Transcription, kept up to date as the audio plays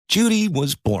Judy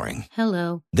was boring.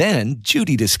 Hello. Then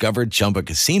Judy discovered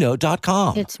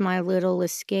ChumbaCasino.com. It's my little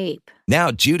escape. Now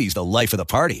Judy's the life of the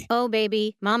party. Oh,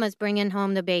 baby, mama's bringing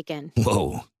home the bacon.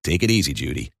 Whoa, take it easy,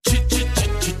 Judy.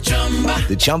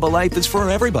 The Chumba life is for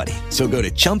everybody. So go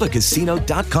to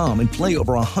ChumbaCasino.com and play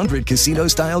over 100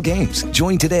 casino-style games.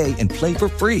 Join today and play for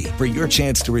free for your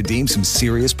chance to redeem some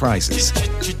serious prizes.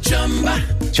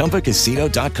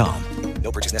 ChumbaCasino.com.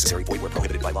 No purchase necessary. Void where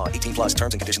prohibited by law. 18 plus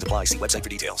terms and conditions apply. See website for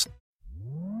details.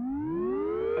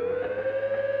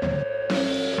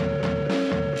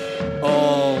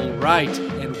 All right,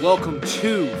 and welcome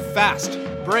to Fast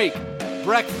Break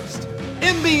Breakfast,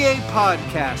 NBA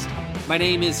podcast. My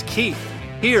name is Keith,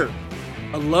 here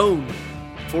alone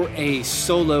for a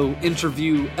solo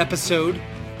interview episode.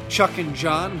 Chuck and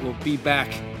John will be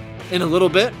back in a little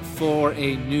bit for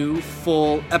a new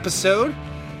full episode.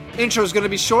 Intro is going to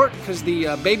be short because the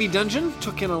baby dungeon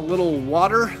took in a little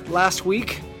water last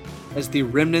week as the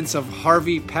remnants of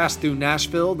Harvey passed through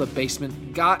Nashville. The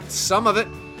basement got some of it.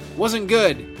 Wasn't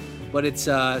good, but it's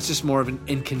just more of an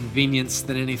inconvenience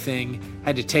than anything.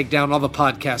 Had to take down all the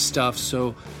podcast stuff,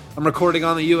 so I'm recording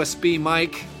on the USB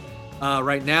mic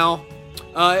right now.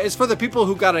 It's for the people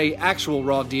who got an actual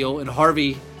raw deal in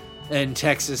Harvey and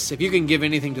Texas. If you can give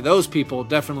anything to those people,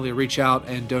 definitely reach out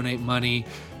and donate money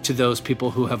to those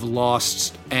people who have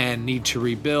lost and need to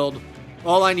rebuild.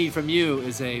 All I need from you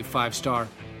is a 5-star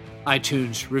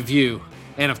iTunes review.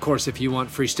 And of course, if you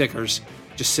want free stickers,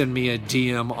 just send me a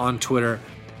DM on Twitter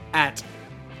at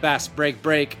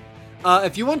FastBreakBreak.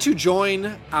 If you want to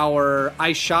join our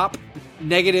iShop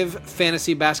Negative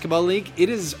Fantasy Basketball League, it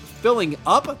is filling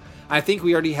up. I think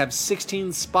we already have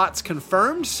 16 spots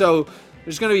confirmed, so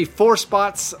there's going to be 4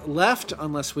 spots left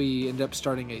unless we end up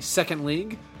starting a second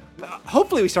league.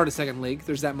 Hopefully we start a second league.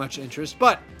 There's that much interest.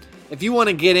 But if you want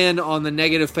to get in on the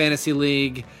Negative Fantasy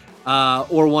League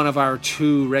or one of our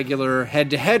 2 regular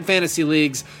head-to-head fantasy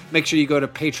leagues, make sure you go to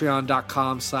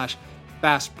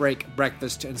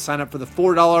patreon.com/fastbreakbreakfast and sign up for the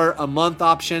 $4 a month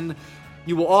option.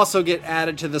 You will also get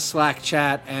added to the Slack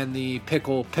chat and the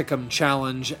Pickle Pick'em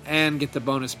Challenge and get the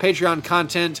bonus Patreon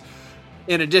content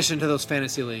in addition to those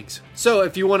fantasy leagues. So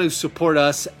if you want to support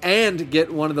us and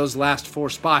get one of those last 4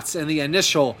 spots in the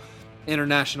initial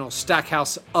International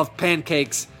Stackhouse of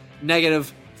Pancakes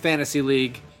Negative Fantasy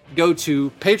League, go to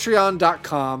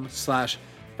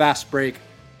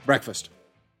patreon.com/fastbreakbreakfast.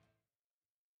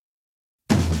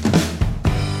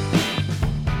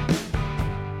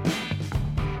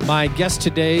 My guest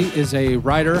today is a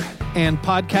writer and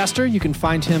podcaster. You can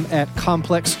find him at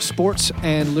Complex Sports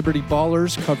and Liberty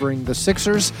Ballers covering the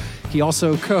Sixers. He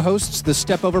also co-hosts the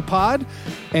Step Over Pod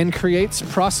and creates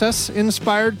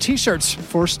process-inspired t-shirts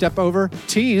for Step Over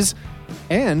Tees.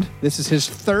 And this is his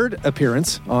 3rd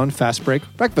appearance on Fast Break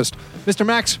Breakfast. Mr.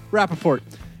 Max Rappaport.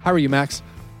 How are you, Max?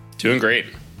 Doing great.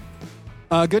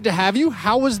 Good to have you.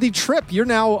 How was the trip? You're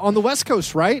now on the West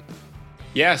Coast, right?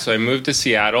 Yeah, so I moved to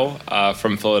Seattle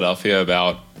from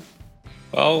Philadelphia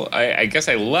I guess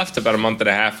I left about a month and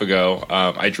a half ago.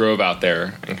 I drove out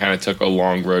there and kind of took a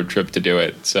long road trip to do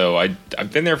it. So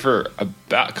I've been there for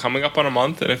about coming up on a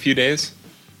month and a few days.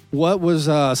 What was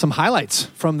some highlights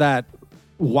from that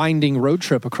winding road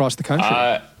trip across the country?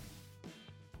 I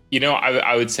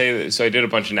would say that, so I did a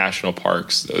bunch of national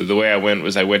parks. The way I went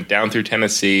was I went down through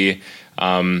Tennessee.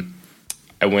 I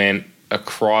went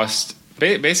across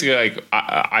basically like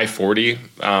I-40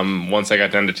 once I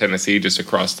got down to Tennessee, just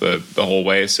across the whole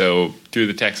way. So through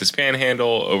the Texas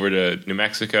Panhandle, over to New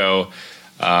Mexico,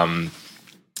 over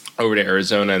to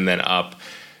Arizona, and then up.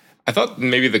 I thought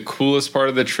maybe the coolest part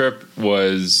of the trip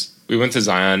was we went to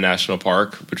Zion National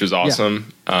Park, which was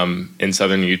awesome, in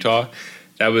southern Utah.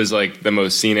 That was like the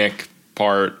most scenic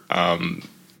part. We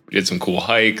did some cool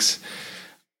hikes.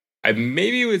 I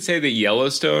maybe would say that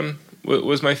Yellowstone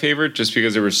was my favorite, just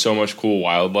because there was so much cool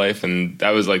wildlife, and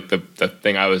that was like the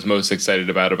thing I was most excited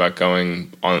about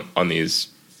going on these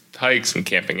hikes and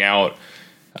camping out.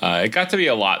 It got to be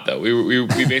a lot, though.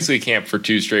 We basically camped for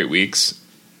 2 straight weeks,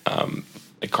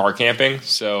 like car camping.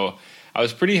 So I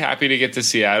was pretty happy to get to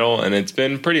Seattle, and it's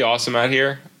been pretty awesome out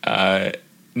here. No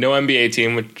NBA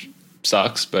team, which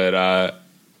sucks, but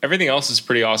everything else is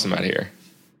pretty awesome out here.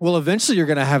 Well, eventually you're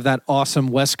going to have that awesome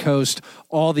West Coast,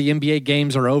 all the NBA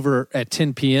games are over at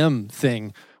 10 p.m.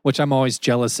 thing, which I'm always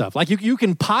jealous of. Like you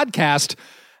can podcast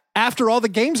after all the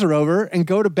games are over and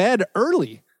go to bed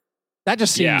early. That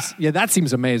just seems, that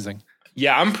seems amazing.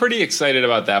 Yeah, I'm pretty excited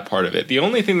about that part of it. The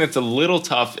only thing that's a little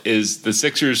tough is the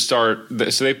Sixers so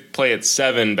they play at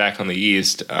 7 back on the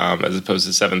East, as opposed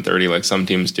to 7:30 like some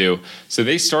teams do. So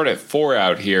they start at 4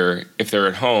 out here if they're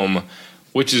at home,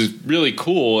 which is really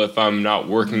cool if I'm not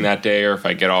working that day or if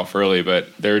I get off early. But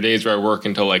there are days where I work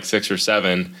until like 6 or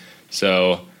 7,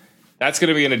 so that's going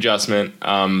to be an adjustment.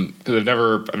 Because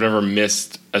I've never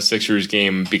missed a Sixers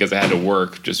game because I had to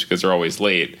work, just because they're always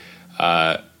late.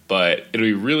 But it'll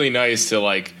be really nice to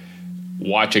like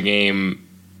watch a game,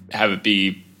 have it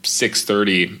be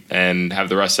 6:30, and have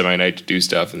the rest of my night to do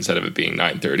stuff instead of it being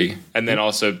 9:30. And then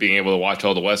also being able to watch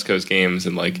all the West Coast games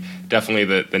and like definitely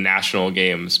the national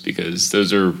games, because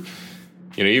those are,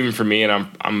 you know, even for me, and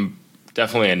I'm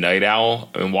definitely a night owl.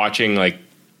 I mean, watching like,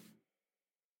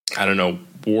 I don't know,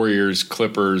 Warriors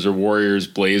Clippers or Warriors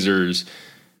Blazers,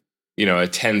 you know, a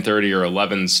 10:30 or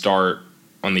 11 start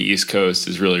on the East Coast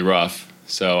is really rough.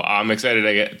 So I'm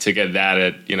excited to get that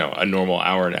at, you know, a normal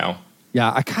hour now.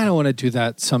 Yeah, I kind of want to do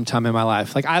that sometime in my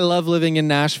life. Like, I love living in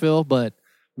Nashville, but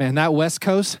man, that West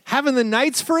Coast, having the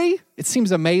nights free, it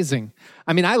seems amazing.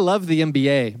 I mean, I love the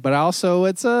NBA, but also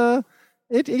it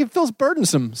feels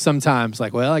burdensome sometimes.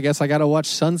 Like, well, I guess I got to watch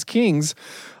Suns Kings.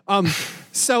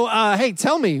 So, hey,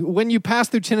 tell me, when you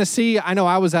passed through Tennessee, I know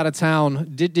I was out of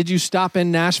town. Did you stop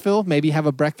in Nashville? Maybe have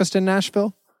a breakfast in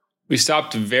Nashville? We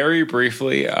stopped very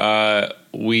briefly.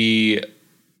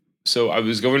 So I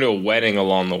was going to a wedding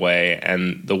along the way,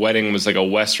 and the wedding was like a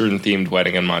Western-themed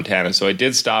wedding in Montana. So I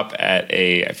did stop at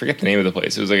I forget the name of the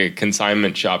place. It was like a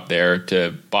consignment shop there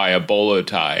to buy a bolo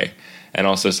tie and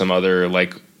also some other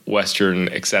like Western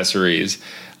accessories.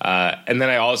 And then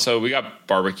we got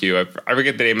barbecue. I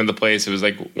forget the name of the place. It was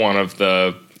like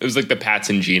it was like the Pats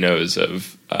and Geno's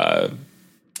of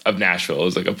Nashville. It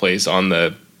was like a place on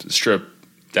the strip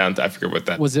down to, I forget what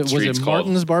that was it. Was it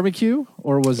Martin's called. Barbecue,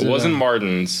 or was it? It wasn't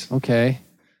Martin's. Okay.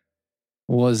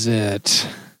 Was it?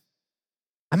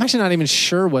 I'm actually not even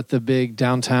sure what the big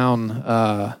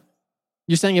downtown.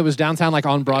 You're saying it was downtown, like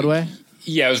on Broadway?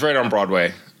 Yeah, it was right on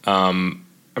Broadway. I'm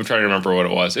trying to remember what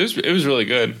it was. It was really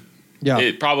good. Yeah.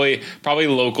 It probably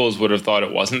locals would have thought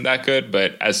it wasn't that good,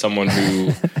 but as someone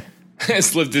who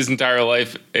has lived his entire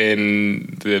life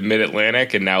in the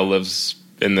Mid-Atlantic and now lives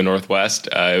in the Northwest,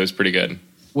 it was pretty good.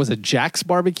 Was it Jack's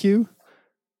Barbecue?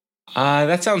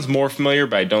 That sounds more familiar,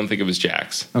 but I don't think it was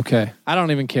Jack's. Okay, I don't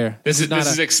even care. This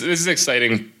is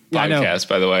exciting podcast,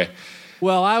 by the way.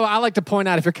 Well, I like to point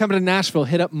out, if you're coming to Nashville,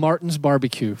 hit up Martin's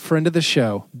Barbecue. Friend of the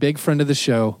show, big friend of the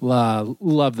show.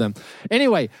 Love them.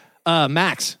 Anyway,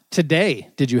 Max, today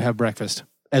did you have breakfast?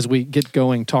 As we get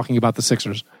going talking about the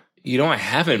Sixers. You know, I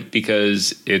haven't,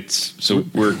 because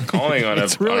we're calling on really on a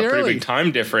pretty early. big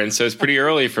time difference, so it's pretty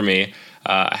early for me.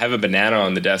 I have a banana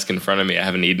on the desk in front of me. I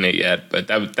haven't eaten it yet, but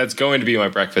that's going to be my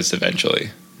breakfast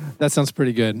eventually. That sounds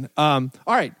pretty good. All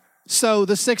right. So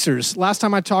the Sixers, last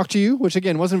time I talked to you, which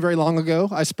again wasn't very long ago,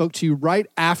 I spoke to you right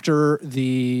after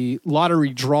the lottery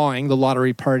drawing, the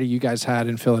lottery party you guys had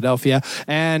in Philadelphia,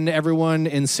 and everyone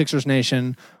in Sixers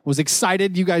Nation was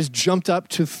excited. You guys jumped up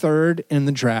to third in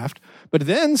the draft. But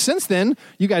then, since then,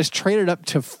 you guys traded up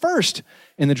to first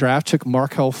in the draft, took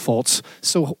Markelle Fultz.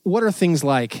 So what are things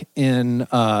like in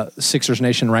Sixers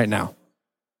Nation right now?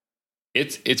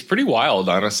 It's pretty wild,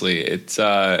 honestly. It's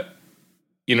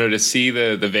to see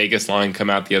the Vegas line come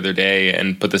out the other day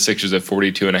and put the Sixers at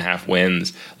 42.5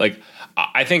 wins. Like,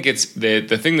 I think it's the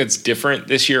thing that's different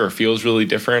this year, or feels really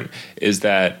different, is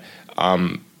that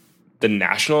the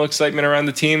national excitement around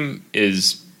the team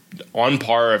is on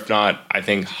par, if not, I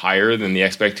think, higher than the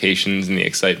expectations and the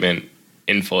excitement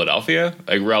in Philadelphia,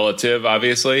 like relative,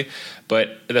 obviously.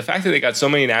 But the fact that they got so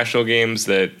many national games,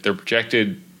 that they're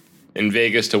projected in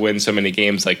Vegas to win so many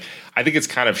games, like, I think it's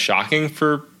kind of shocking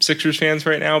for Sixers fans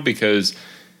right now, because,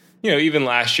 even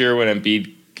last year when Embiid,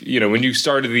 when you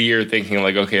started the year thinking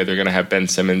like, okay, they're going to have Ben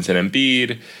Simmons and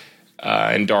Embiid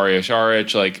and Dario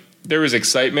Saric, like, there was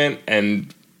excitement,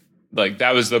 and like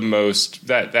that was the most,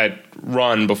 that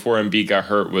run before Embiid got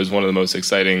hurt was one of the most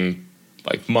exciting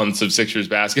like months of Sixers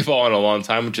basketball in a long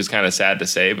time, which is kind of sad to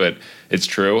say, but it's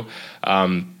true.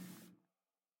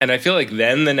 And I feel like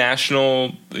then the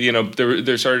national,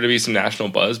 there started to be some national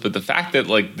buzz, but the fact that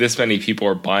like this many people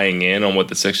are buying in on what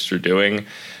the Sixers are doing,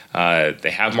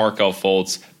 they have Markelle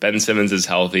Fultz, Ben Simmons is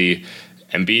healthy,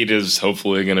 Embiid is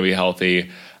hopefully going to be healthy.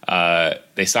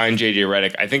 They signed JJ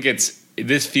Redick. I think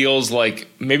this feels like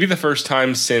maybe the first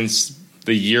time since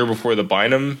the year before the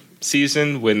Bynum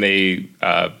season, when they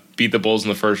beat the Bulls in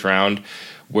the first round,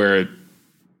 where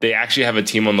they actually have a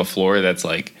team on the floor that's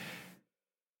like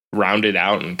rounded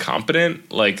out and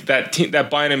competent. Like that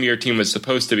Bynum year team was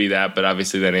supposed to be that, but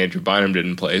obviously then Andrew Bynum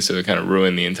didn't play, so it kind of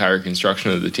ruined the entire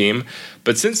construction of the team.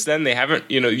 But since then they haven't,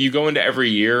 you go into every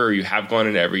year, or you have gone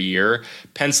into every year,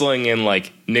 penciling in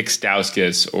like Nick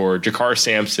Stauskas or Jakar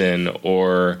Sampson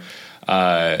or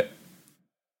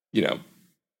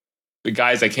the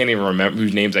guys I can't even remember,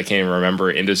 whose names I can't even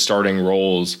remember, into starting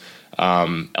roles,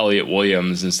 Elliott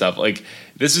Williams and stuff. Like,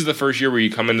 this is the first year where you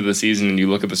come into the season and you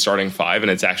look at the starting five and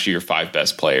it's actually your five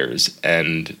best players.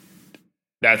 And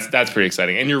that's pretty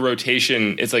exciting. And your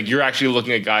rotation, it's like you're actually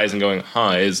looking at guys and going,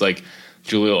 is like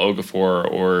Jaleel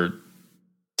Okafor or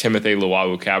Timothy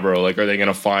Luwawu-Cabarrot, like, are they going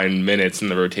to find minutes in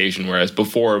the rotation? Whereas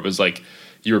before it was like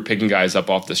you were picking guys up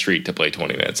off the street to play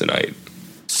 20 minutes a night.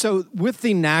 So with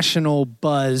the national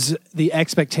buzz, the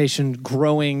expectation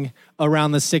growing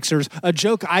around the Sixers, a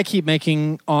joke I keep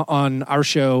making on our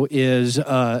show is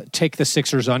take the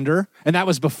Sixers under. And that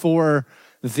was before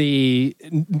the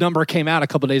number came out a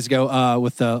couple of days ago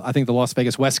with I think the Las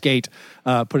Vegas Westgate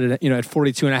put it at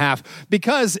 42.5,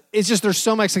 because it's just there's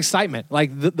so much excitement.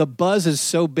 Like the buzz is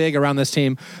so big around this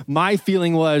team. My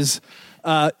feeling was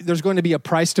there's going to be a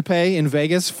price to pay in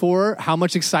Vegas for how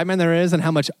much excitement there is and how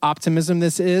much optimism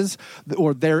this is,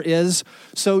 or there is.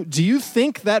 So do you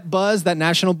think that buzz, that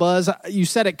national buzz, you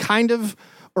said it kind of,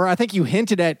 or I think you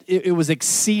hinted at it was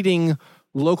exceeding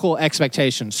local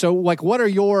expectations. So like, what are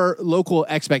your local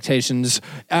expectations?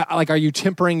 Like, are you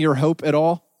tempering your hope at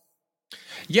all?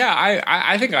 Yeah,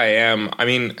 I think I am. I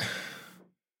mean,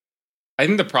 I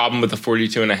think the problem with the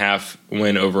 42.5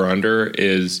 win over under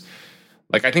is,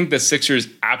 like, I think the Sixers'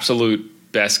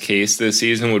 absolute best case this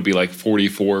season would be like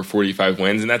 44, 45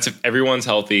 wins. And that's if everyone's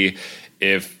healthy,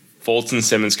 if Fultz and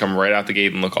Simmons come right out the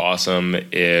gate and look awesome,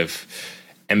 if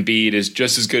Embiid is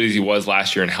just as good as he was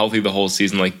last year and healthy the whole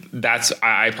season. Like,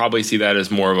 I probably see that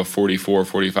as more of a 44,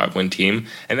 45 win team.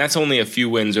 And that's only a few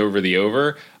wins over the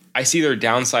over. I see their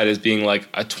downside as being like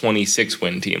a 26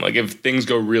 win team. Like, if things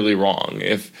go really wrong,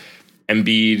 if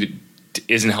Embiid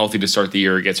isn't healthy to start the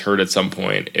year, gets hurt at some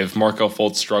point, if Markelle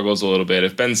Fultz struggles a little bit,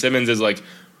 if Ben Simmons is like,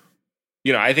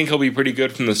 I think he'll be pretty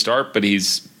good from the start, but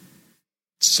he's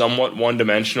somewhat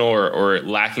one-dimensional or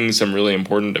lacking some really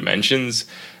important dimensions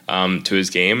to his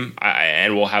game,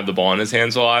 and will have the ball in his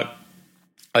hands a lot.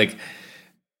 Like,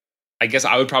 I guess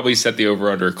I would probably set the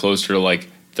over-under closer to like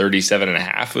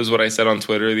 37.5 was what I said on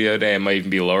Twitter the other day. It might even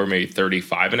be lower, maybe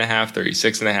 35.5,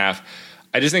 36.5.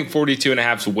 I just think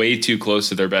 42.5 is way too close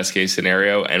to their best case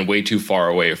scenario and way too far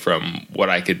away from what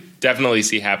I could definitely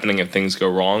see happening if things go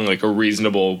wrong, like a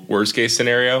reasonable worst case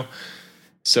scenario.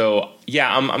 So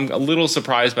yeah, I'm a little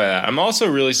surprised by that. I'm also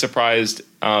really surprised,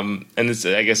 and this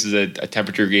I guess is a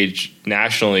temperature gauge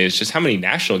nationally, is just how many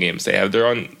national games they have. They're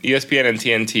on ESPN and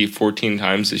TNT 14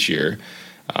 times this year,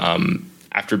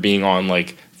 after being on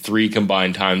like 3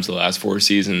 combined times the last 4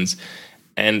 seasons.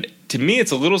 And to me,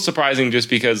 it's a little surprising just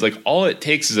because like all it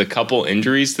takes is a couple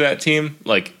injuries to that team,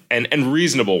 like and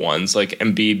reasonable ones, like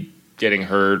Embiid getting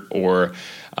hurt or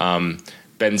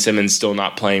Ben Simmons still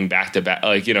not playing back-to-back,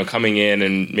 like, coming in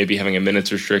and maybe having a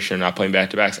minutes restriction or not playing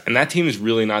back-to-backs. And that team is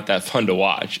really not that fun to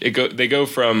watch. They go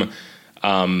from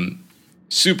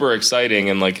super exciting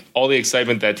and like all the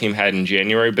excitement that team had in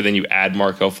January, but then you add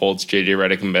Markelle Fultz, JJ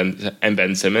Redick, and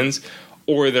Ben Simmons,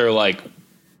 or they're like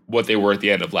what they were at the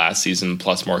end of last season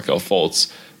plus Markelle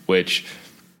Fultz,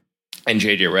 and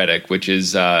JJ Redick, which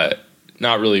is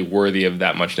not really worthy of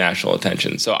that much national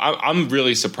attention. So I'm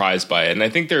really surprised by it. And I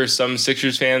think there are some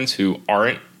Sixers fans who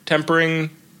aren't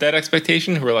tempering that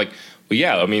expectation, who are like, well,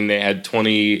 yeah, I mean, they had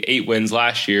 28 wins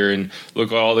last year and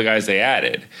look at all the guys they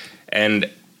added. And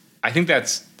I think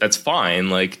that's fine.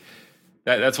 Like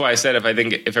that's why I said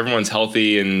if everyone's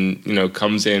healthy and,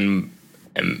 comes in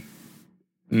and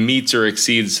meets or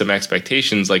exceeds some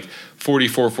expectations, like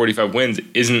 44, 45 wins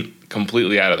isn't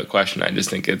completely out of the question. I just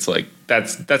think it's like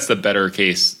that's the better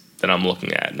case that I'm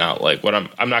looking at, not like what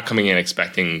I'm not coming in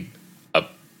expecting a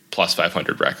plus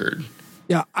 500 record.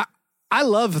 Yeah, I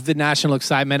love the national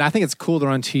excitement. I think it's cool they're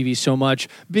on TV so much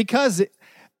because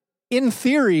in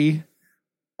theory,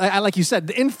 like you said,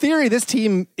 in theory, this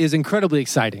team is incredibly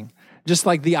exciting. Just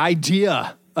like the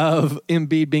idea of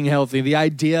Embiid being healthy, the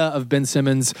idea of Ben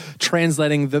Simmons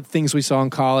translating the things we saw in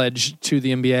college to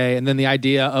the NBA, and then the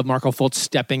idea of Markelle Fultz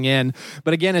stepping in.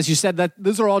 But again, as you said, that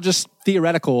those are all just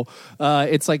theoretical.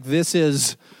 It's like this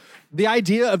is the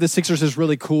idea of the Sixers is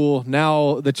really cool.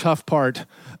 Now the tough part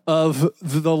of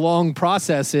the long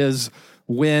process is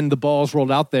when the ball's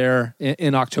rolled out there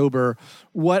in October,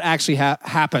 what actually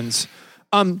happens.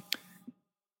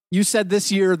 You said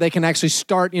this year they can actually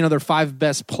start, their 5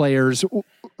 best players.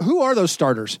 Who are those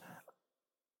starters?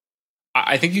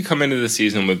 I think you come into the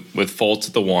season with Fultz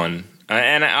at the 1.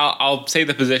 And I'll say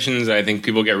the positions I think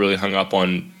people get really hung up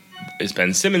on. Is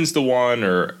Ben Simmons the 1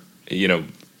 or,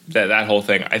 that whole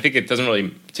thing. I think it doesn't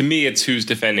really, to me, it's who's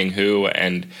defending who.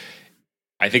 And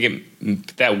I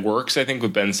think that works, I think,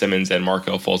 with Ben Simmons and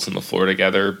Markelle Fultz on the floor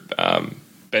together.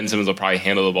 Ben Simmons will probably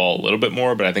handle the ball a little bit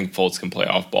more, but I think Fultz can play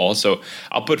off ball. So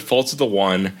I'll put Fultz at the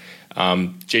 1.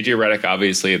 JJ Redick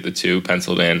obviously at the 2,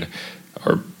 penciled in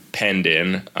or penned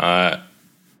in.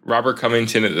 Robert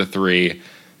Covington at the 3.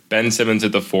 Ben Simmons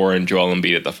at the 4, and Joel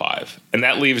Embiid at the 5. And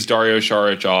that leaves Dario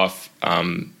Saric off.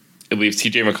 It leaves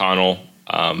TJ McConnell,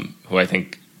 who I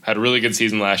think had a really good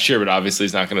season last year, but obviously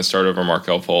is not going to start over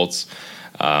Markelle Fultz.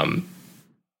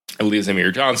 It leaves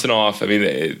Amir Johnson off. I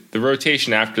mean, the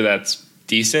rotation after that's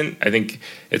decent. I think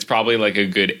it's probably like a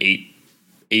good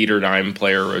 8 or 9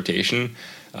 player rotation.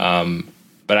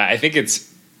 But I think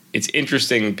it's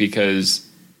interesting because,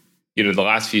 the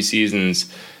last few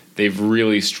seasons they've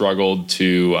really struggled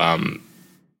to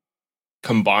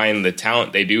combine the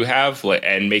talent they do have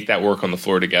and make that work on the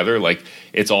floor together. Like,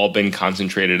 it's all been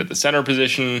concentrated at the center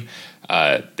position.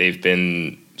 They've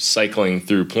been cycling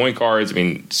through point guards. I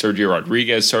mean, Sergio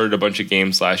Rodriguez started a bunch of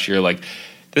games last year. Like,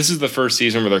 this is the first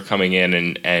season where they're coming in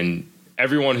and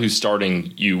everyone who's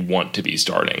starting, you want to be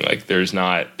starting. Like, there's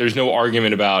no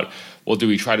argument about, well, do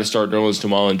we try to start Nerlens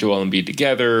Noel and Joel Embiid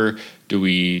together? Do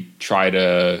we try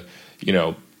to,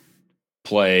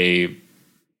 play,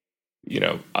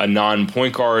 a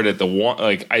non-point guard at the 1,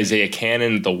 like Isaiah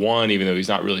Cannon at the 1, even though he's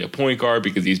not really a point guard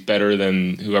because he's better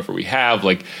than whoever we have.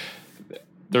 Like,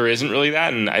 there isn't really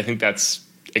that, and I think that's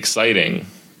exciting,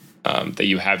 that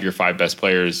you have your 5 best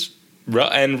players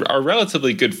and are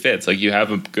relatively good fits. Like, you have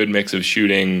a good mix of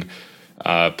shooting,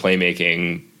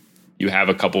 playmaking. You have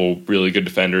a couple really good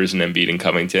defenders in Embiid and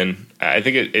Covington. I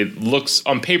think it looks,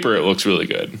 on paper, it looks really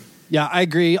good. Yeah, I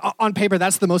agree. On paper,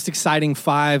 that's the most exciting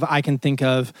 5 I can think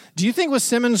of. Do you think with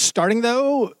Simmons starting,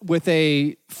 though, with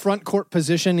a front court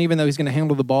position, even though he's going to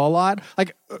handle the ball a lot,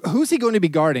 like, who's he going to be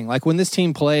guarding? Like, when this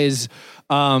team plays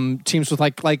teams with,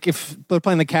 like if they're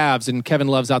playing the Cavs and Kevin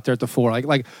Love's out there at the 4,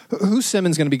 like who's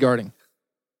Simmons going to be guarding?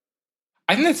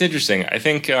 I think that's interesting. I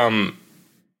think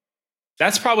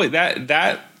that's probably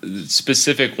that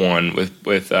specific one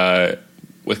with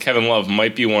Kevin Love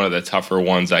might be one of the tougher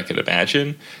ones I could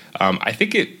imagine. I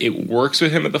think it works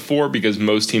with him at the 4 because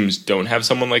most teams don't have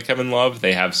someone like Kevin Love.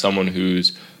 They have someone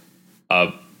who's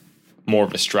more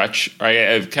of a stretch.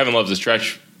 Right? Kevin Love's a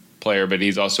stretch player, but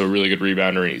he's also a really good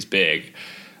rebounder and he's big.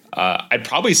 I'd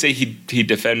probably say he'd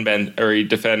defend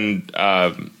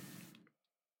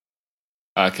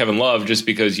Kevin Love just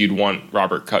because you'd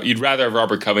rather have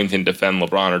Robert Covington defend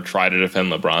LeBron or try to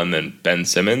defend LeBron than Ben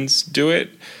Simmons do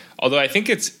it. Although I do think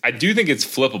it's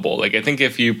flippable. Like, I think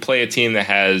if you play a team that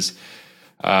has,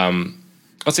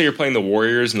 let's say you're playing the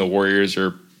Warriors and the Warriors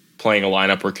are playing a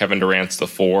lineup where Kevin Durant's the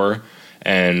 4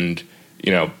 and,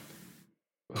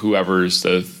 whoever's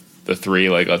the 3,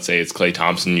 like let's say it's Klay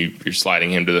Thompson, you're sliding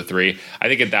him to the 3. I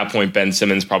think at that point, Ben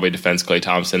Simmons probably defends Klay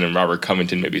Thompson and Robert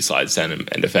Covington maybe slides in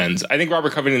and defends. I think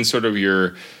Robert Covington's sort of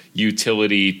your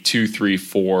utility 2, 3,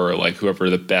 4, like whoever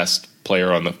the best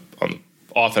player on the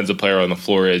offensive player on the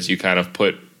floor is, you kind of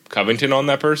put Covington on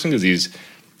that person because he's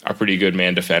a pretty good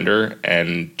man defender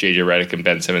and JJ Redick and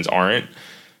Ben Simmons aren't.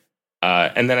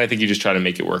 And then I think you just try to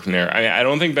make it work from there. I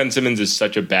don't think Ben Simmons is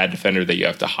such a bad defender that you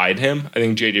have to hide him. I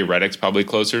think JJ Redick's probably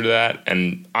closer to that.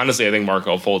 And honestly, I think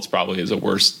Markelle Fultz probably is a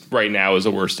worse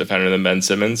defender than Ben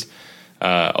Simmons.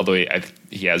 Although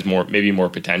he has maybe more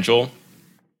potential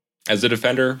as a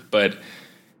defender. But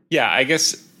yeah, I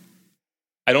guess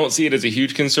I don't see it as a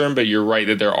huge concern, but you're right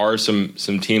that there are some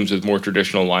teams with more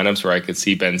traditional lineups where I could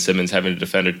see Ben Simmons having to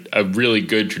defend a really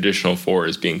good traditional 4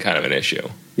 as being kind of an issue.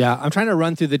 Yeah, I'm trying to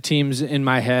run through the teams in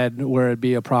my head where it'd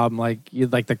be a problem, like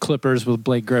the Clippers with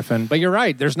Blake Griffin. But you're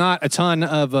right, there's not a ton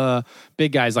of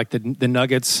big guys like the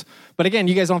Nuggets. But again,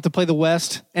 you guys don't have to play the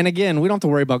West. And again, we don't have to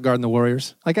worry about guarding the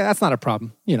Warriors. Like, that's not a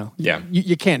problem. Yeah.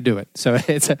 You can't do it. So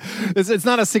it's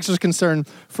not a Sixers concern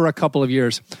for a couple of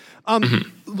years.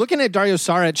 Looking at Dario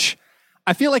Saric,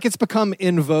 I feel like it's become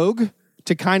in vogue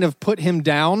to kind of put him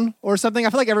down or something. I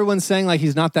feel like everyone's saying like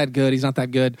he's not that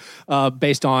good,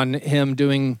 based on him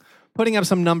putting up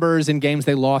some numbers in games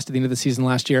they lost at the end of the season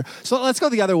last year. So let's go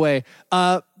the other way.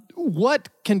 What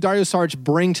can Dario Saric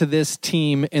bring to this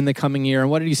team in the coming year,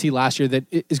 and what did you see last year that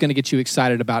is going to get you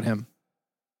excited about him?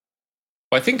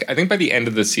 Well, I think by the end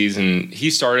of the season,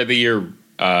 he started the year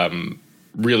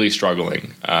really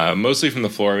struggling, mostly from the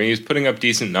floor. I mean, he was putting up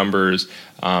decent numbers.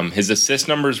 His assist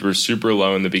numbers were super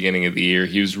low in the beginning of the year.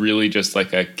 He was really just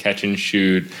like a catch and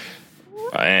shoot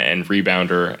and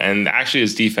rebounder. And actually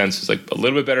his defense was like a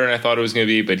little bit better than I thought it was going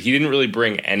to be, but he didn't really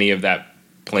bring any of that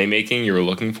playmaking you were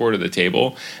looking for to the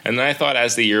table. And then I thought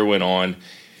as the year went on,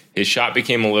 his shot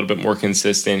became a little bit more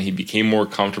consistent. He became more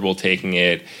comfortable taking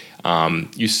it.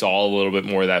 You saw a little bit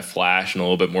more of that flash and a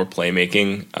little bit more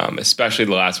playmaking, especially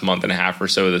the last month and a half or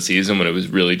so of the season when it was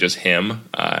really just him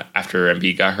after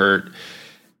Embiid got hurt.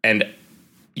 And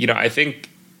I think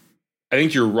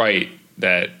you're right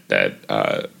that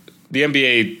the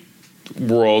NBA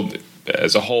world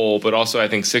as a whole, but also I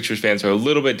think Sixers fans are a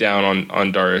little bit down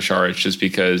on Dario Saric, just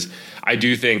because I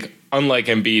do think, unlike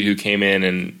Embiid, who came in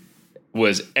and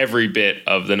was every bit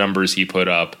of the numbers he put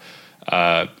up,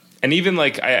 and even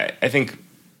I think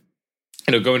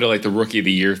going to like the Rookie of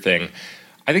the Year thing,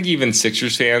 I think even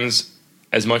Sixers fans,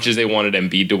 as much as they wanted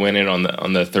Embiid to win it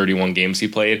on the 31 games he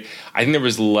played, I think there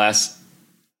was less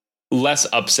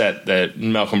upset that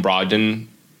Malcolm Brogdon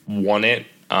won it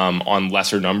on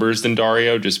lesser numbers than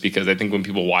Dario, just because I think when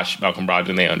people watched Malcolm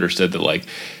Brogdon, they understood that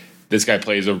this guy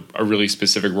plays a really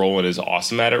specific role and is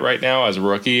awesome at it right now as a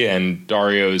rookie. And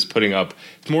Dario is putting up,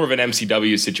 it's more of an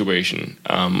MCW situation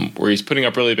where he's putting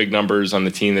up really big numbers on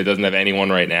the team that doesn't have anyone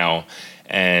right now.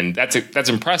 And that's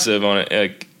impressive on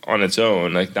its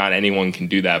own. Not anyone can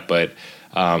do that, but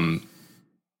I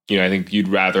think you'd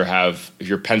rather have, if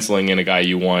you're penciling in a guy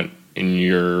you want in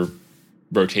your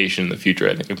rotation in the future,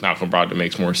 I think if Malcolm Brogdon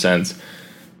makes more sense.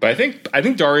 But I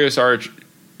think Dario Saric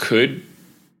could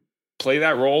play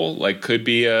that role, could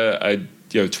be a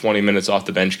 20 minutes off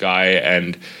the bench guy,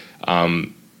 and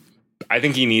I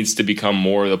think he needs to become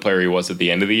more the player he was at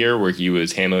the end of the year, where he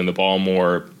was handling the ball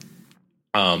more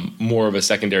of a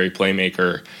secondary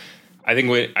playmaker. I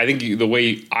think the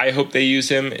way I hope they use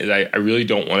him is I really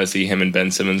don't want to see him and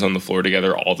Ben Simmons on the floor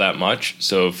together all that much.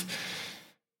 So if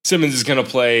Simmons is going to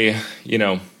play,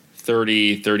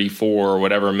 30, 34, or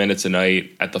whatever minutes a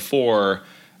night at the 4,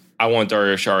 I want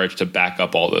Dario Saric to back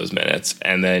up all those minutes.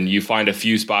 And then you find a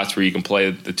few spots where you can play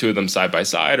the two of them side by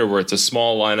side, or where it's a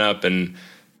small lineup and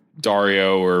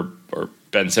Dario or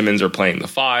Ben Simmons are playing the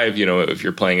 5, if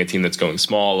you're playing a team that's going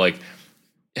small,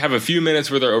 have a few minutes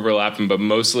where they're overlapping, but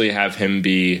mostly have him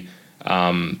be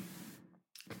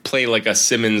play like a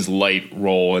Simmons light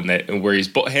role, in that where he's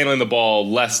handling the ball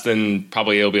less than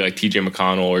probably it'll be like TJ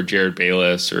McConnell or Jared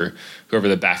Bayless or whoever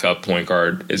the backup point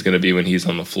guard is going to be when he's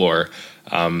on the floor.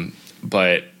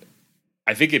 But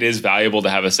I think it is valuable to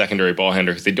have a secondary ball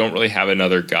handler, because they don't really have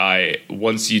another guy.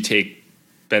 Once you take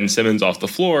Ben Simmons off the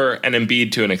floor and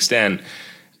Embiid to an extent,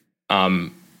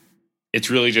 it's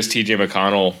really just TJ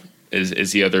McConnell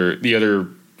is the other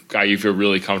guy you feel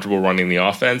really comfortable running the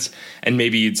offense. And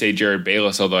maybe you'd say Jared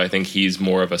Bayless, although I think he's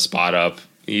more of a spot up.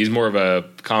 He's more of a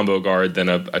combo guard than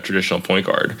a traditional point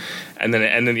guard. And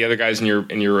then the other guys in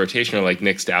your rotation are like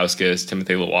Nick Stauskas,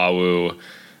 Timothy Luwawu,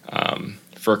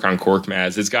 Furkan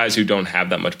Korkmaz. It's guys who don't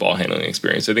have that much ball handling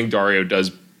experience. I think Dario does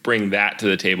bring that to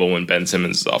the table when Ben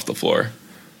Simmons is off the floor.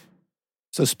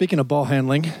 So speaking of ball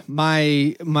handling,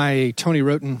 my Tony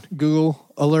Roten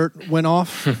Google alert went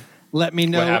off. Let me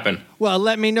know what happened. Well,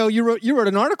 let me know. You wrote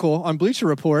an article on Bleacher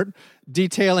Report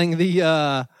detailing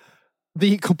the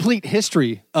complete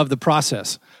history of the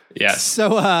process. Yes.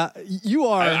 So you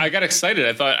are. I got excited.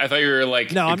 I thought you were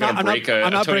no, I'm not break a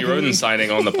Tony Roten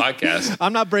signing on the podcast.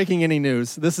 I'm not breaking any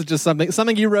news. This is just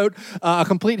something you wrote. A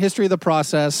complete history of the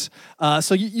process.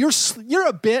 So you're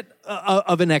a bit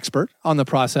of an expert on the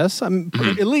process. I'm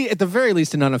at the very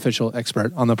least an unofficial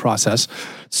expert on the process.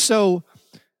 So,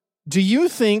 do you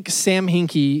think Sam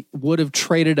Hinkie would have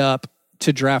traded up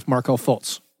to draft Markelle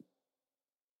Fultz?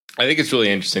 I think it's really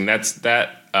interesting. That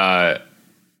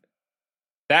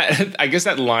I guess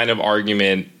that line of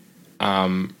argument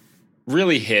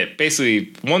really hit.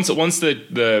 Basically, once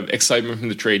the excitement from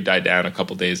the trade died down a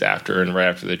couple days after and right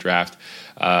after the draft,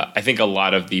 I think a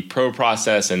lot of the pro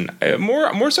process and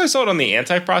more so I saw it on the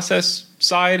anti-process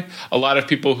side. A lot of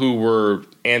people who were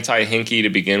anti-Hinkie to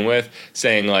begin with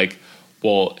saying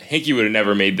well, Hinkie would have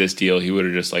never made this deal. He would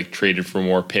have just traded for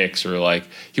more picks, or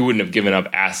he wouldn't have given up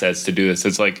assets to do this.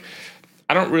 It's I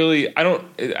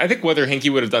think whether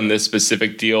Hinkie would have done this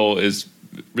specific deal is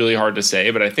really hard to say,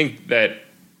 but I think that,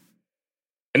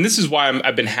 and this is why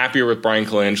I've been happier with Brian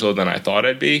Colangelo than I thought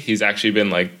I'd be. He's actually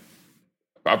been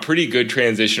a pretty good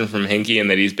transition from Hinkie, in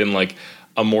that he's been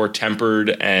a more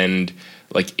tempered and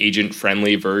agent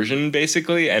friendly version,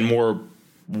 basically, and more,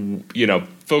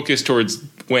 focused towards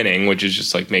winning, which is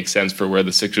just makes sense for where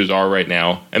the Sixers are right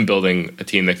now and building a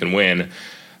team that can win.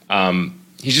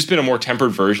 He's just been a more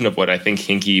tempered version of what I think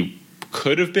Hinkie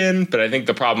could have been. But I think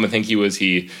the problem with Hinkie was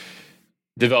he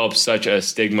developed such a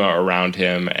stigma around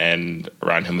him and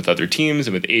around him with other teams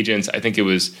and with agents. I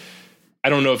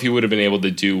don't know if he would have been able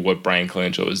to do what Brian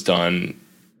Colangelo has done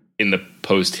in the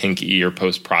post Hinkie or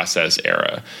post process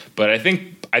era. But I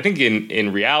think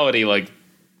in reality,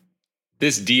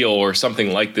 this deal or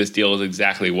something like this deal is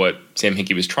exactly what Sam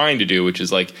Hinkie was trying to do, which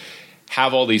is like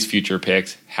have all these future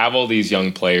picks, have all these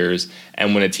young players,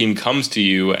 and when a team comes to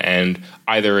you and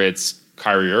either it's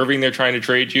Kyrie Irving they're trying to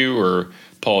trade you, or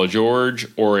Paul George,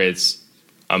 or it's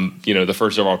the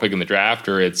first overall pick in the draft,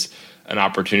 or it's an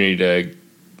opportunity to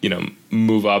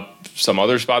move up some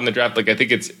other spot in the draft. Like I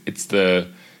think it's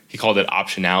he called it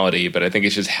optionality, but I think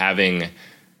it's just having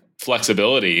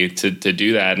flexibility to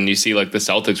do that. And you see like the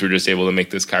Celtics were just able to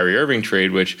make this Kyrie Irving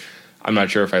trade, which I'm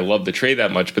not sure if I love the trade that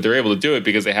much, but they're able to do it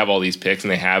because they have all these picks and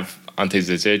they have Ante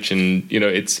Zizic, and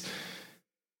it's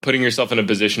putting yourself in a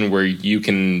position where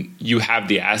you have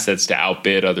the assets to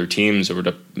outbid other teams or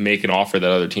to make an offer that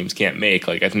other teams can't make.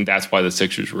 Like I think that's why the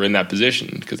Sixers were in that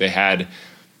position, because they had,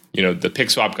 the pick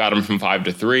swap got them from 5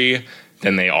 to 3.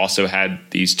 Then they also had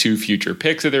these 2 future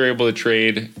picks that they were able to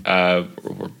trade,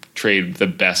 or trade the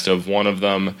best of one of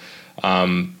them.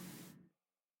 And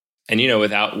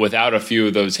without a few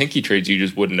of those Hinkie trades, you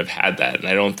just wouldn't have had that. And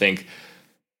I don't think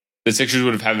the Sixers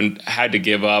would have had to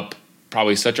give up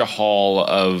probably such a haul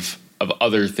of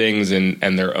other things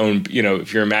and their own.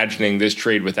 If you're imagining this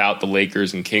trade without the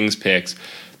Lakers and Kings picks,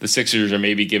 the Sixers are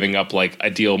maybe giving up like a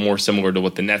deal more similar to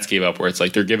what the Nets gave up, where it's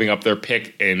like they're giving up their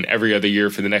pick in every other year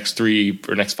for the next 3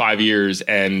 or next 5 years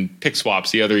and pick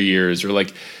swaps the other years. Or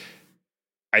like,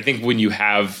 I think when you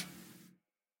have,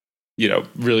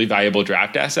 really valuable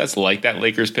draft assets like that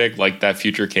Lakers pick, like that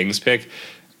future Kings pick,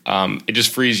 it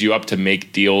just frees you up to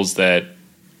make deals that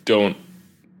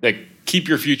keep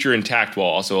your future intact while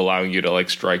also allowing you to like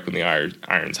strike when the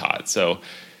iron's hot. So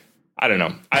I don't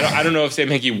know. I don't know if Sam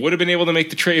Hinkie would have been able to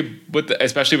make the trade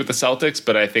especially with the Celtics,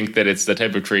 but I think that it's the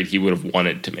type of trade he would have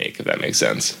wanted to make, if that makes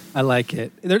sense. I like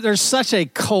it. There's such a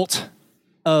cult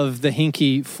of the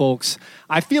Hinkie folks.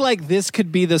 I feel like this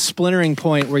could be the splintering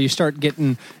point where you start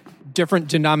getting different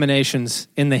denominations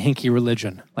in the Hinkie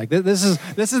religion. Like this is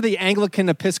the Anglican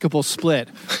Episcopal split,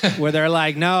 where they're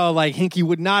like, no, like Hinkie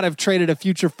would not have traded a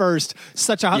future first,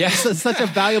 such a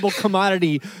valuable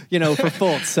commodity, for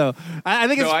Fultz. So I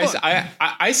think it's.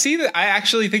 I see that. I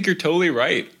actually think you're totally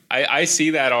right. I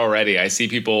see that already. I see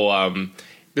people.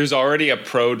 There's already a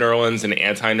pro Nerlens and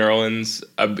anti Nerlens.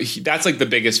 That's like the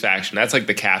biggest faction. That's like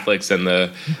the Catholics and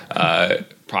the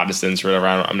Protestants or whatever.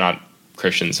 I'm not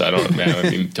Christian, so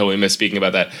I'm totally misspeaking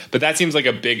about that. But that seems like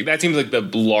the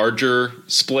larger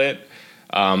split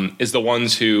is the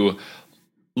ones who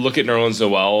look at Nerlens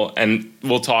Noel, and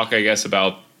we'll talk, I guess,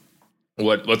 about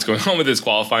what's going on with his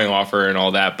qualifying offer and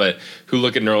all that, but who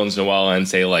look at Nerlens Noel and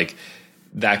say like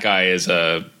that guy is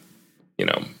a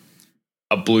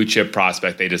blue chip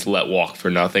prospect they just let walk for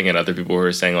nothing, and other people who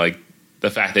are saying like the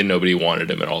fact that nobody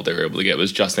wanted him and all they were able to get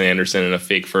was Justin Anderson and a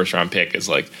fake first round pick is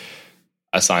like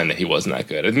a sign that he wasn't that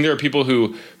good. I think there are people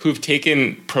who've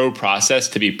taken pro process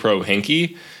to be pro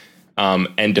Hinkie,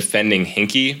 and defending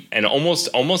Hinkie, and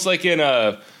almost like in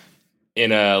a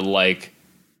like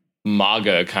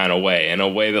MAGA kind of way, in a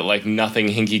way that like nothing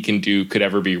Hinkie can do could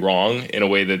ever be wrong, in a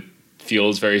way that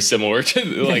feels very similar to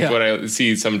like what I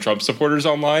see some Trump supporters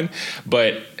online.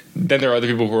 But then there are other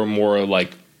people who are more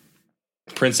like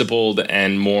principled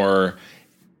and more.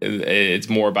 It's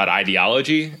more about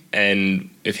ideology,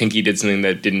 and if Hinkie did something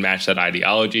that didn't match that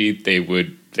ideology, they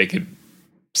could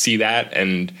see that,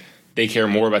 and they care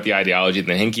more about the ideology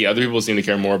than Hinkie. Other people seem to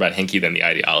care more about Hinkie than the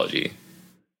ideology.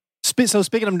 So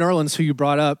speaking of Nerlens, who you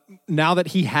brought up, now that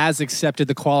he has accepted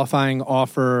the qualifying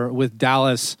offer with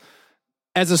Dallas,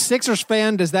 as a Sixers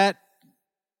fan, does that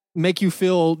make you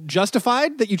feel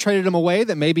justified that you traded him away,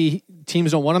 that maybe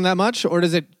teams don't want him that much, or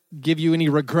does it give you any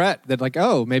regret that like,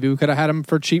 oh, maybe we could have had him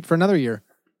for cheap for another year?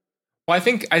 Well, I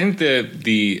think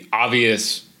the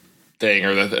obvious thing,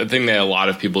 or the thing that a lot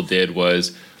of people did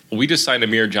was, well, we just signed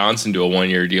Amir Johnson to a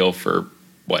 1-year deal for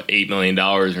 $8 million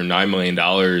or $9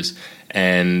 million,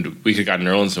 and we could have gotten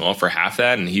Nerlens Noel for half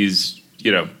that, and he's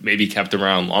maybe kept him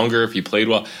around longer if he played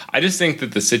well. I just think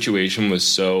that the situation was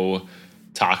so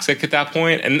toxic at that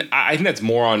point, and I think that's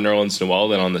more on Nerlens Noel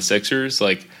than on the Sixers.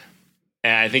 Like,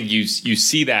 and I think you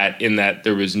see that in that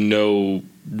there was no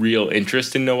real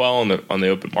interest in Noel on the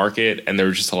open market, and there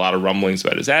was just a lot of rumblings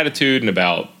about his attitude and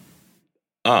about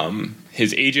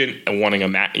his agent and wanting a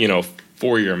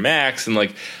 4-year max, and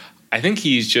like I think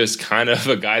he's just kind of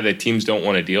a guy that teams don't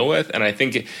want to deal with. And I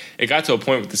think it got to a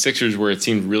point with the Sixers where it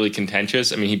seemed really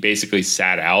contentious. I mean, he basically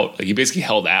sat out, like he basically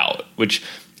held out, which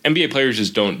NBA players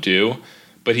just don't do.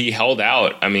 But he held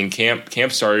out. I mean,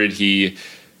 camp started. He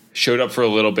showed up for a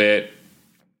little bit,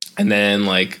 and then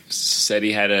like said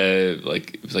he had it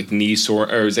was knee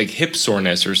sore, or it was like hip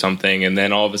soreness or something. And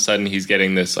then all of a sudden he's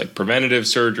getting this like preventative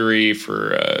surgery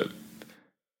for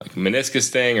meniscus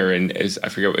thing, I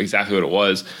forget exactly what it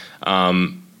was.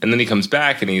 And then he comes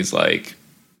back and he's like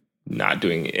not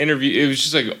doing an interview. It was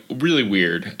just like really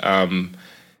weird.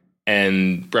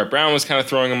 And Brett Brown was kind of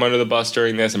throwing him under the bus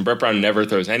during this, and Brett Brown never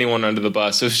throws anyone under the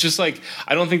bus. So it's just like,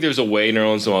 I don't think there's a way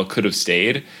Nerlens Noel could have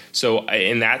stayed. So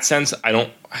in that sense, I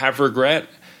don't have regret.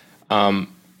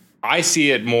 I see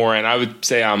it more, and I would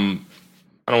say I don't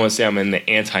want to say I'm in the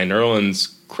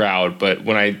anti-Nerlens crowd, but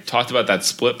when I talked about that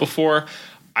split before,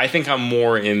 I think I'm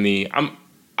more in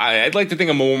I'd like to think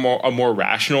I'm a more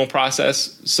rational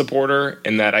process supporter,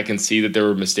 in that I can see that there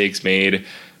were mistakes made.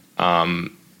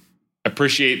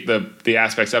 Appreciate the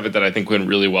aspects of it that I think went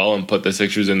really well and put the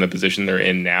Sixers in the position they're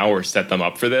in now, or set them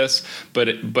up for this. But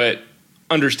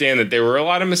understand that there were a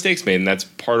lot of mistakes made, and that's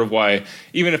part of why,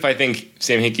 even if I think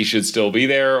Sam Hinkie should still be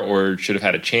there or should have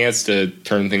had a chance to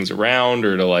turn things around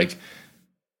or to like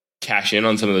cash in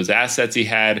on some of those assets he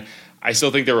had, I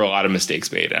still think there were a lot of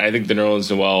mistakes made. And I think the Nerlens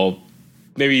Noel,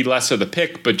 maybe less so the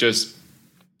pick, but just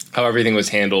how everything was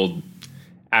handled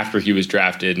after he was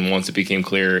drafted, and once it became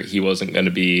clear he wasn't going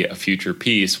to be a future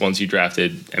piece, once you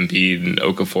drafted Embiid and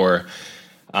Okafor,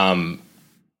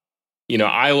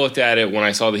 I looked at it when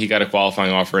I saw that he got a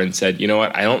qualifying offer and said, you know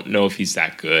what, I don't know if he's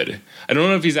that good.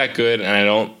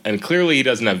 And clearly he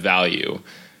doesn't have value.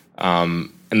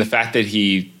 And the fact that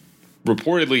he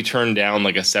reportedly turned down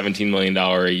like a $17 million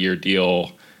a year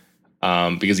deal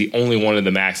because he only wanted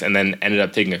the max, and then ended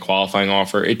up taking a qualifying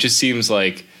offer, it just seems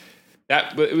like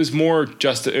that. But it was more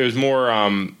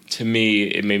to me,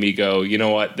 it made me go, you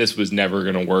know what, this was never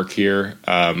going to work here.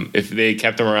 If they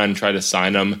kept him around and tried to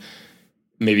sign him,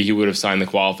 maybe he would have signed the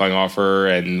qualifying offer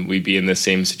and we'd be in the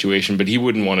same situation, but he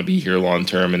wouldn't want to be here long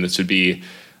term, and this would be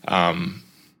a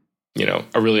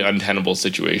really untenable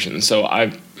situation. So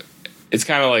it's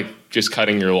kind of like just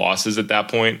cutting your losses at that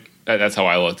point. That's how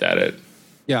I looked at it.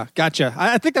 Yeah, gotcha.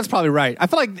 I think that's probably right. I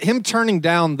feel like him turning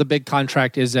down the big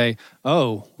contract is maybe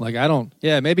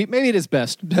it is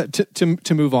best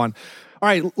to move on. All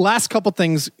right, last couple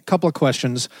of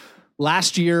questions.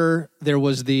 Last year, there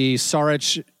was the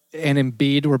Saric and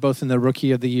Embiid were both in the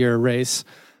Rookie of the Year race.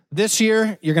 This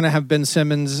year, you're going to have Ben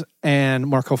Simmons and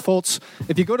Markelle Fultz.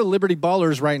 If you go to Liberty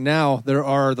Ballers right now, there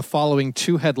are the following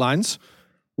two headlines.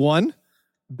 One,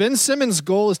 Ben Simmons'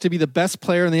 goal is to be the best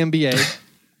player in the NBA.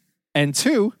 And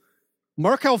two,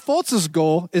 Markelle Fultz's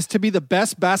goal is to be the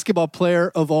best basketball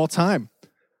player of all time.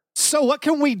 So what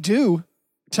can we do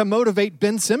to motivate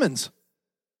Ben Simmons?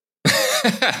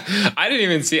 I didn't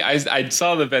even see. I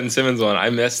saw the Ben Simmons one.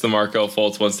 I missed the Markelle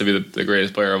Fultz wants to be the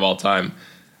greatest player of all time.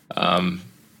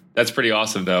 That's pretty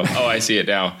awesome, though. Oh, I see it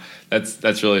now.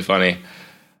 That's really funny.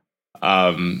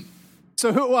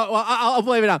 So who? Well, I'll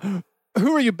blame it out.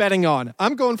 Who are you betting on?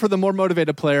 I'm going for the more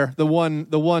motivated player, the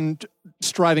one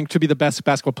striving to be the best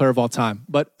basketball player of all time.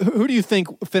 But who do you think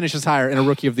finishes higher in a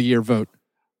Rookie of the Year vote?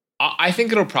 I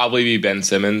think it'll probably be Ben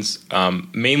Simmons,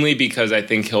 mainly because I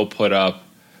think he'll put up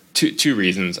two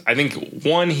reasons. I think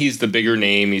one, he's the bigger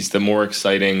name, he's the more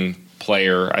exciting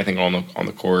player, I think, on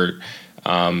the court.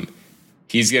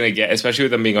 He's going to get, especially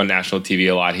with him being on national TV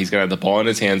a lot, he's going to have the ball in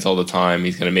his hands all the time.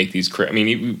 He's going to make these.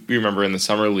 You remember in the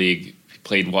summer league, he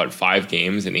played 5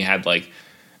 games, and he had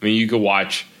you could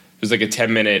watch. There's like a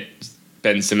 10-minute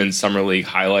Ben Simmons summer league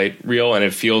highlight reel, and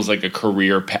it feels like a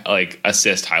career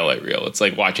assist highlight reel. It's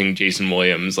like watching Jason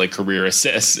Williams career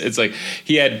assists. It's like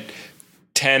he had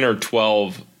 10 or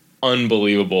 12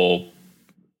 unbelievable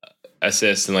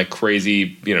assists and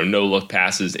crazy, no look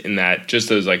passes in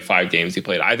those 5 games he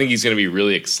played. I think he's going to be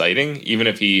really exciting, even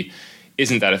if he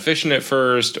isn't that efficient at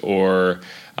first, or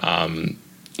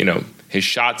his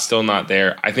shot's still not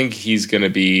there. I think he's going to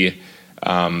be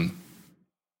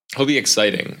he'll be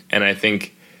exciting, and I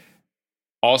think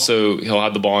also he'll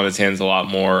have the ball in his hands a lot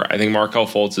more. I think Markelle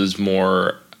Fultz is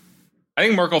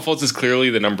clearly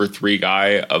the number 3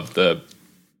 guy of the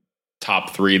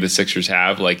top 3 the Sixers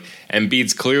have.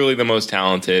 Embiid's clearly the most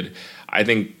talented. I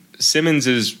think Simmons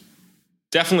is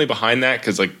definitely behind that,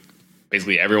 because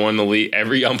basically everyone in the league,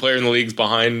 every young player in the league is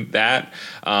behind that,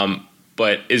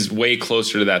 but is way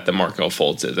closer to that than Markelle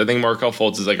Fultz is. I think Markelle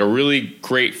Fultz is a really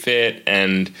great fit,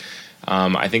 and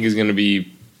I think he's going to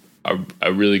be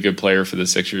a really good player for the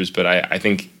Sixers. But I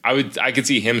think I could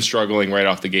see him struggling right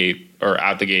off the gate or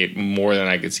out the gate more than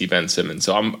I could see Ben Simmons.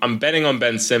 So I'm betting on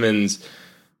Ben Simmons.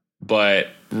 But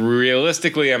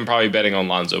realistically, I'm probably betting on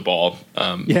Lonzo Ball.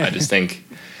 I think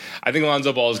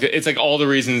Lonzo Ball is good. It's all the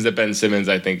reasons that Ben Simmons,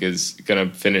 I think, is going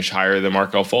to finish higher than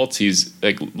Markelle Fultz. He's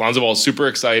Lonzo Ball is super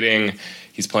exciting.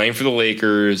 He's playing for the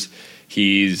Lakers.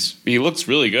 He looks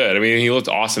really good. He looked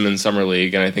awesome in summer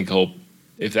league, and I think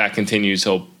if that continues,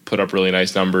 he'll put up really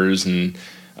nice numbers. And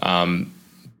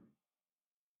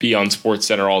be on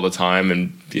SportsCenter all the time,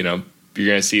 and you're going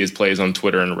to see his plays on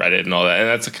Twitter and Reddit and all that, and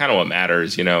that's kind of what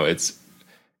matters. It's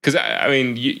because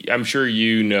I'm sure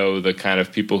the kind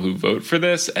of people who vote for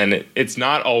this, and it's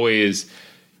not always,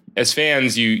 as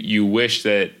fans, you wish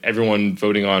that everyone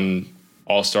voting on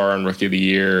All-Star and Rookie of the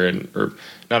Year or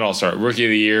not All-Star, Rookie of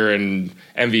the Year and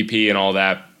MVP and all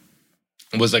that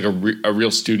was like a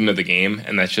real student of the game,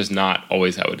 and that's just not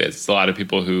always how it is. It's a lot of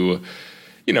people who,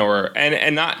 are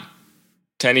and not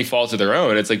to any fault of their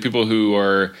own. It's like people who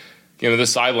are, the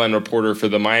sideline reporter for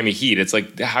the Miami Heat. It's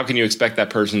like, how can you expect that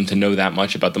person to know that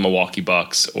much about the Milwaukee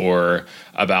Bucks or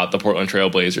about the Portland Trail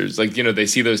Blazers? Like, they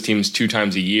see those teams 2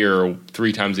 times a year or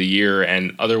 3 times a year,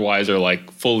 and otherwise are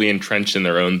like fully entrenched in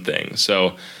their own thing.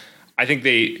 So I think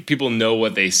people know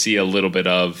what they see a little bit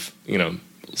of,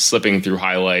 slipping through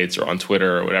highlights or on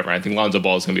Twitter or whatever. I think Lonzo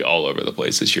Ball is going to be all over the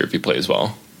place this year if he plays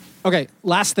well. Okay,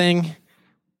 last thing.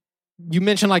 You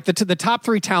mentioned like the top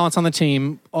 3 talents on the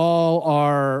team all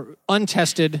are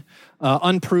untested,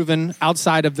 unproven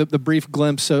outside of the brief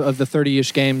glimpse of the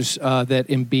 30-ish games that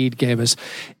Embiid gave us.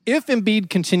 If Embiid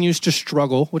continues to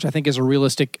struggle, which I think is a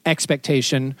realistic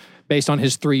expectation based on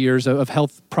his 3 years of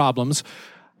health problems,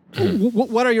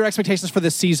 what are your expectations for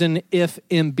this season if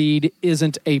Embiid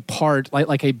isn't a part,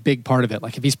 like a big part of it?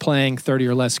 Like if he's playing 30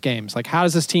 or less games, like how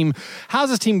does this team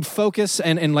focus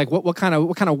and like what kind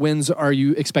of wins are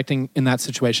you expecting in that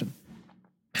situation?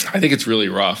 I think it's really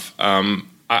rough.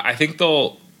 I think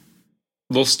they'll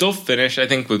still finish, I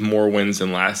think, with more wins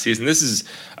than last season. This is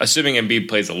assuming Embiid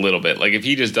plays a little bit. Like if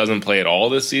he just doesn't play at all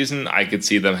this season, I could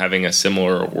see them having a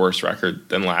similar or worse record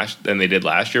than they did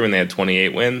last year when they had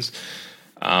 28 wins.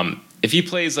 If he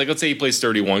plays, like, let's say he plays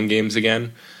 31 games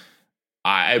again,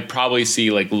 I'd probably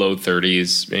see like low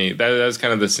 30s. I mean, that's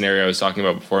kind of the scenario I was talking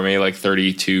about before, maybe like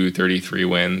 32, 33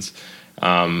 wins.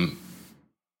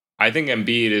 I think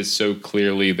Embiid is so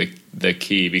clearly the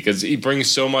key because he brings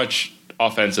so much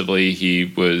offensively. He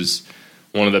was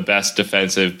one of the best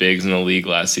defensive bigs in the league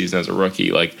last season as a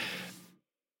rookie. Like,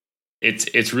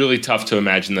 it's really tough to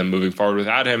imagine them moving forward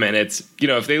without him. And it's,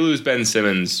 if they lose Ben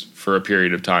Simmons for a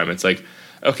period of time, it's like,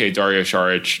 okay, Dario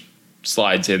Saric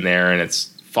slides in there and it's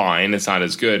fine. It's not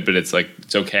as good, but it's like,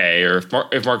 it's okay. Or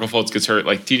if Marco Fultz gets hurt,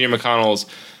 like TJ McConnell's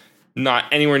not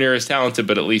anywhere near as talented,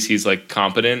 but at least he's like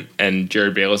competent, and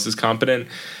Jared Bayless is competent.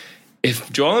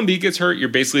 If Joel Embiid gets hurt, you're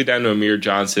basically down to Amir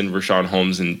Johnson, Rashawn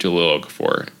Holmes, and Jahlil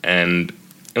Okafor. And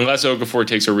unless Okafor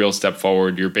takes a real step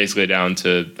forward, you're basically down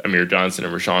to Amir Johnson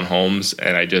and Rashawn Holmes.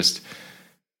 And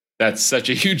that's such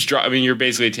a huge drop. I mean, you're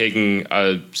basically taking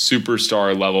a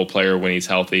superstar level player when he's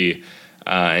healthy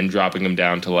and dropping him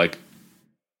down to like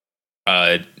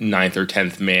a 9th or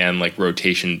 10th man, like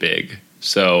rotation big.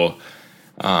 So,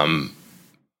 that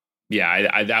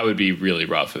would be really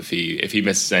rough if he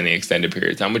misses any extended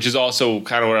period of time, which is also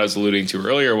kind of what I was alluding to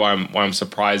earlier, why I'm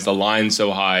surprised the line's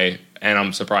so high, and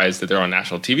I'm surprised that they're on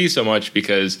national TV so much,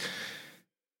 because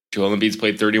Joel Embiid's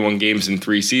played 31 games in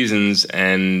 3 seasons,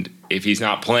 and if he's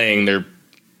not playing, they're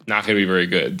not going to be very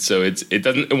good. So it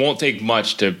won't take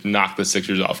much to knock the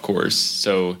Sixers off course.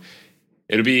 So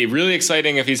it'll be really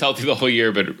exciting if he's healthy the whole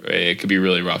year, but it could be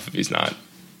really rough if he's not.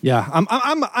 Yeah,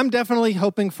 I'm definitely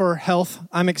hoping for health.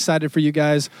 I'm excited for you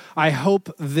guys. I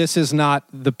hope this is not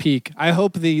the peak. I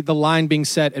hope the line being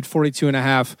set at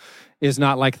 42.5 is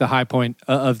not like the high point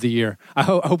of the year. I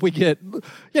hope we get,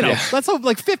 let's hope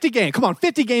like 50 games. Come on,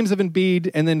 50 games of Embiid,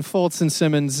 and then Fultz and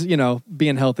Simmons,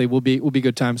 being healthy will be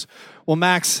good times. Well,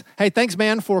 Max, hey, thanks,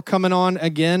 man, for coming on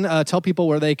again. Tell people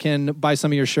where they can buy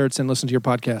some of your shirts and listen to your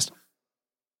podcast.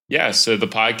 Yeah, so the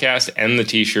podcast and the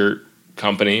T-shirt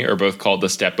company are both called the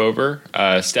Step Over.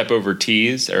 Step Over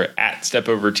Tees, or at Step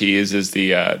Over Tees is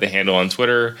the handle on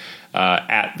Twitter.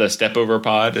 At the Step Over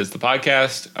Pod is the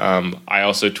podcast. I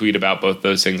also tweet about both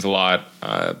those things a lot.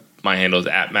 My handle is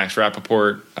at Max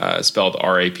Rappaport, spelled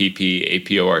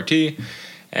Rappaport.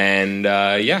 And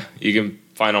you can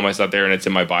find all my stuff there, and it's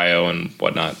in my bio and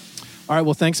whatnot. All right,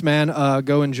 well, thanks, man.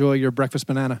 Go enjoy your breakfast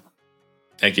banana.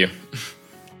 Thank you.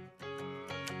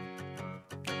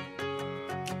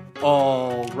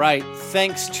 All right.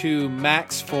 Thanks to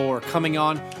Max for coming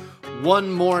on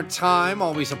one more time.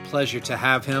 Always a pleasure to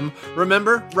have him.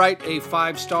 Remember, write a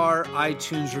 5-star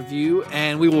iTunes review,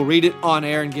 and we will read it on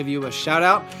air and give you a shout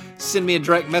out. Send me a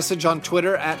direct message on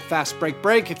Twitter at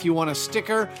FastBreakBreak if you want a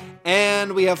sticker.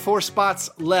 And we have 4 spots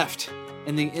left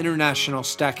in the International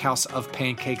Stackhouse of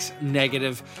Pancakes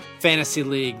Negative Fantasy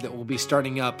League that will be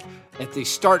starting up at the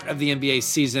start of the NBA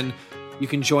season. You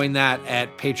can join that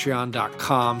at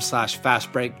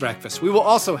patreon.com/fastbreakbreakfast. We will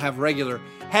also have regular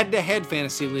head-to-head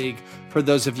fantasy league for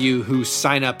those of you who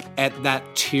sign up at that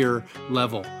tier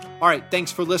level. All right,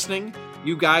 thanks for listening.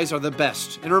 You guys are the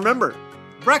best. And remember,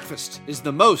 breakfast is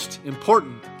the most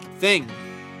important thing.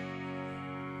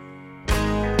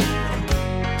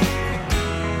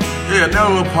 Yeah,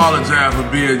 never apologize for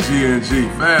being G&G.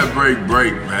 Fastbreak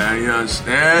break, man. You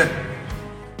understand?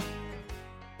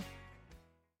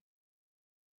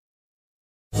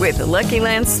 With the Lucky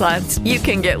Land Slots, you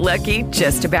can get lucky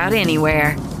just about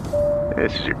anywhere.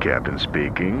 This is your captain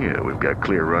speaking. We've got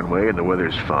clear runway and the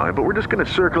weather's fine, but we're just going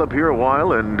to circle up here a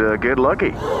while and get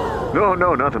lucky.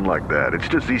 No, nothing like that. It's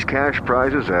just these cash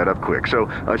prizes add up quick. So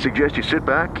I suggest you sit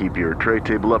back, keep your tray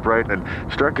table upright, and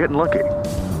start getting lucky.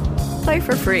 Play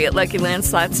for free at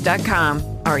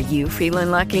LuckyLandSlots.com. Are you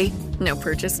feeling lucky? No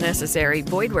purchase necessary.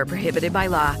 Void where prohibited by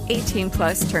law.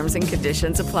 18+ terms and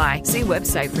conditions apply. See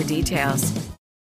website for details.